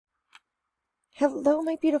Hello,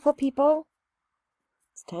 my beautiful people.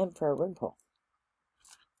 It's time for a rune pull.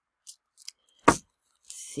 Let's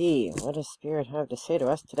see, what does Spirit have to say to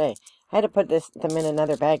us today? I had to put them in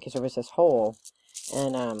another bag because there was this hole,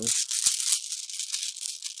 and I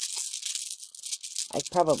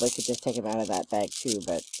probably could just take them out of that bag too,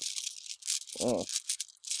 but oh.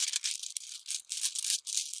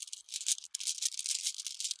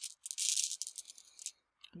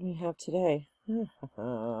 What do we have today?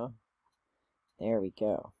 There we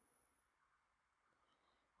go.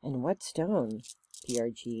 And what stone,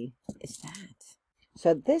 PRG, is that?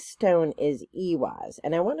 So this stone is Eihwaz,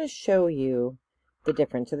 and I want to show you the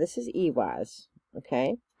difference. So this is Eihwaz,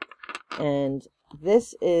 okay? And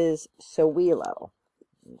this is Soooo.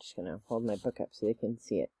 I'm just going to hold my book up so you can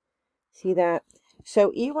see it. See that?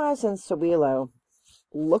 So Eihwaz and Soooo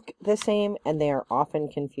look the same, and they are often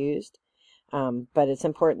confused, but it's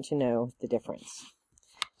important to know the difference.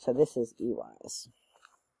 So this is Eihwaz.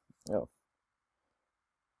 Oh.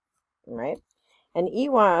 Right? And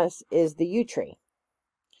Eihwaz is the yew tree.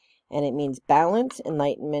 And it means balance,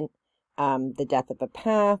 enlightenment, the death of a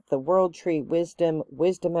path, the world tree, wisdom,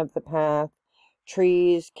 wisdom of the path,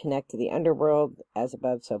 trees, connect to the underworld, as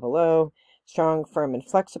above, so below, strong, firm, and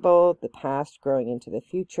flexible, the past growing into the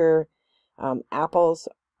future, apples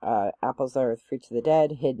are the fruits of the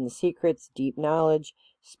dead, hidden secrets, deep knowledge,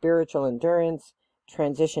 spiritual endurance,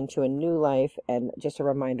 transition to a new life, and just a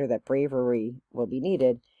reminder that bravery will be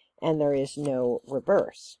needed, and there is no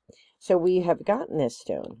reverse. So we have gotten this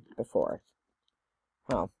stone before.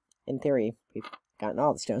 Well, in theory, we've gotten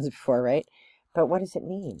all the stones before, right? But what does it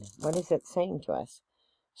mean? What is it saying to us?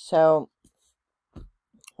 So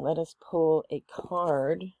let us pull a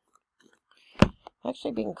card. I'm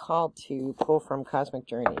actually being called to pull from Cosmic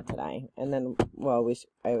Journey today. And then, well,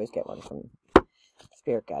 I always get one from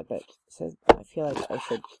Spirit Guide, but so I feel like I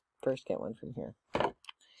should first get one from here.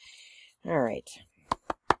 All right.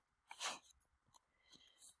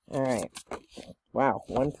 All right. Wow,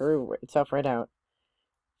 one threw itself right out.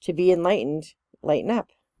 To be enlightened, lighten up.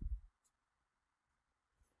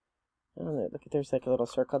 Oh, look, there's like a little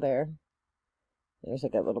circle there. There's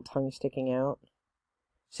like a little tongue sticking out.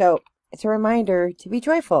 So it's a reminder to be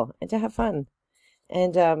joyful and to have fun.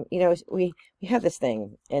 And, you know, we have this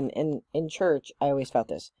thing. And in church, I always felt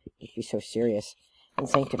this. You could be so serious and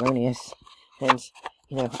sanctimonious. And,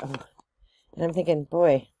 you know, and I'm thinking,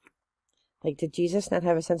 boy, like, did Jesus not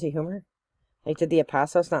have a sense of humor? Like, did the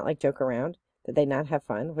apostles not, like, joke around? Did they not have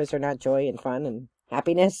fun? Was there not joy and fun and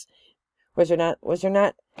happiness? Was there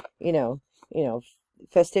not, you know,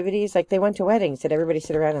 festivities? Like, they went to weddings. Did everybody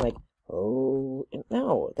sit around and, like, oh,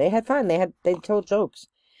 no, they had fun. They told jokes.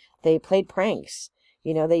 They played pranks.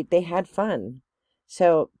 You know, they had fun.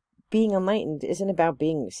 So being enlightened isn't about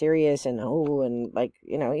being serious and, and, like,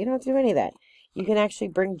 you know, you don't have to do any of that. You can actually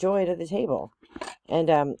bring joy to the table. And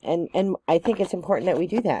I think it's important that we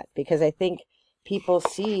do that, because I think people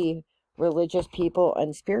see religious people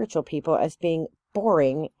and spiritual people as being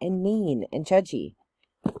boring and mean and judgy.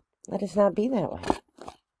 Let us not be that way.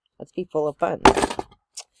 Let's be full of fun.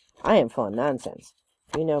 I am full of nonsense.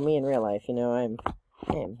 If you know me in real life, you know I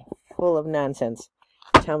am full of nonsense,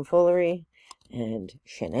 tomfoolery, and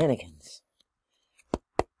shenanigans.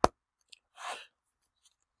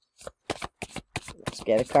 Let's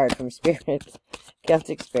get a card from Spirit.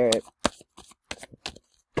 Celtic Spirit.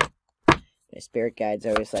 My spirit guide's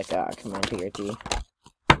always like, oh, come on, PRG.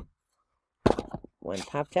 One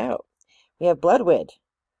popped out. We have Bloodwood.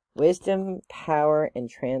 Wisdom, power,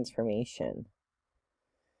 and transformation.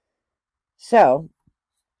 So,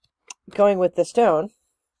 going with the stone,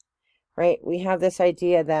 right, we have this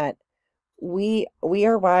idea that we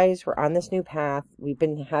are wise. We're on this new path. We've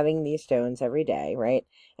been having these stones every day, right?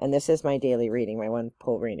 And this is my daily reading, my one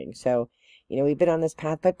pull reading. So, you know, we've been on this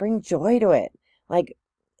path, but bring joy to it. Like,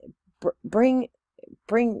 bring,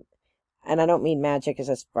 and I don't mean magic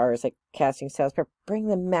as far as like casting spells, but bring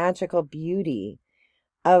the magical beauty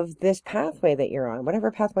of this pathway that you're on, whatever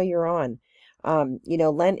pathway you're on. You know,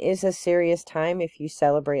 Lent is a serious time if you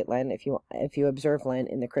celebrate Lent, if you observe Lent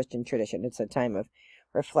in the Christian tradition. It's a time of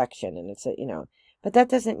reflection, and it's a, you know, but that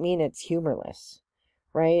doesn't mean it's humorless,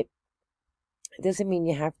 right? It doesn't mean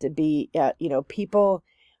you have to be, you know, people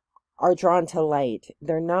are drawn to light.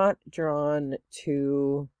 They're not drawn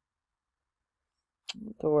to,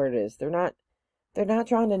 what the word is, they're not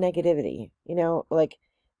drawn to negativity, you know, like,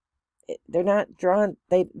 they're not drawn,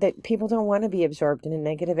 people don't want to be absorbed in a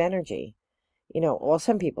negative energy. You know, well,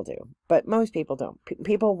 some people do, but most people don't.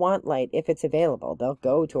 People want light if it's available. They'll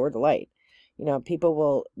go toward the light. You know, people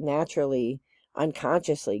will naturally,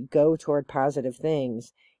 unconsciously go toward positive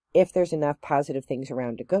things if there's enough positive things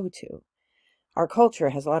around to go to. our culture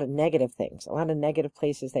has a lot of negative things, a lot of negative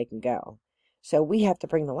places they can go. So we have to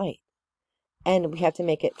bring the light. And we have to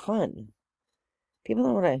make it fun. People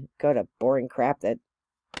don't want to go to boring crap that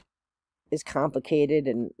is complicated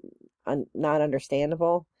and not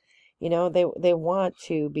understandable. You know, they want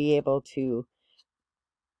to be able to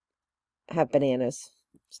have bananas,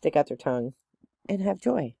 stick out their tongue, and have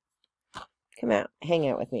joy. Come out, hang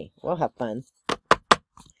out with me. We'll have fun.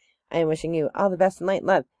 I am wishing you all the best in light and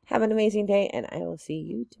love. Have an amazing day, and I will see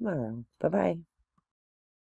you tomorrow. Bye-bye.